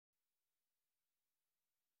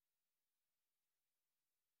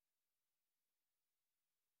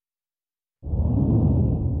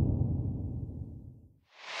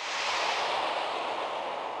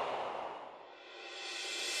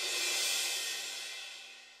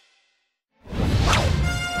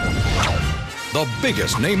the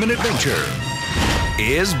biggest name in adventure,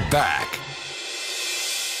 is back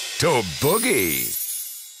to boogie.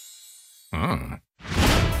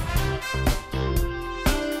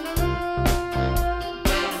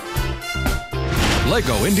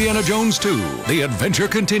 Lego Indiana Jones 2, The Adventure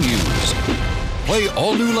Continues. Play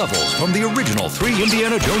all new levels from the original 3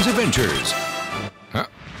 Indiana Jones adventures.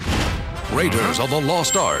 Raiders of the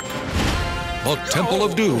Lost Ark, the Temple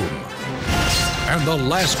of Doom, and the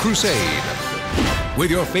Last Crusade. With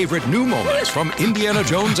your favorite new moments from Indiana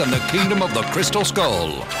Jones and the Kingdom of the Crystal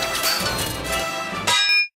Skull.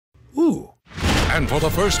 Ooh. And for the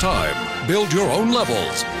first time, build your own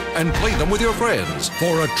levels and play them with your friends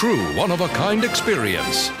for a true one-of-a-kind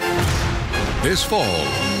experience. This fall,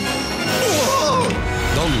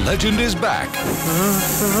 the legend is back.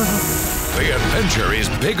 The adventure is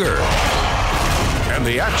bigger. And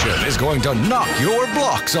the action is going to knock your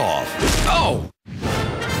blocks off. Oh!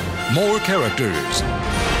 More characters.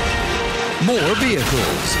 More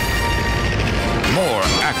vehicles. More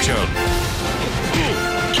action.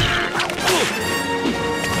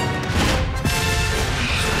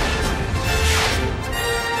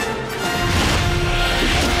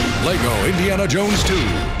 Lego Indiana Jones 2,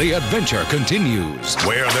 The Adventure Continues.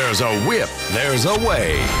 Where there's a whip, there's a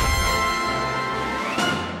way.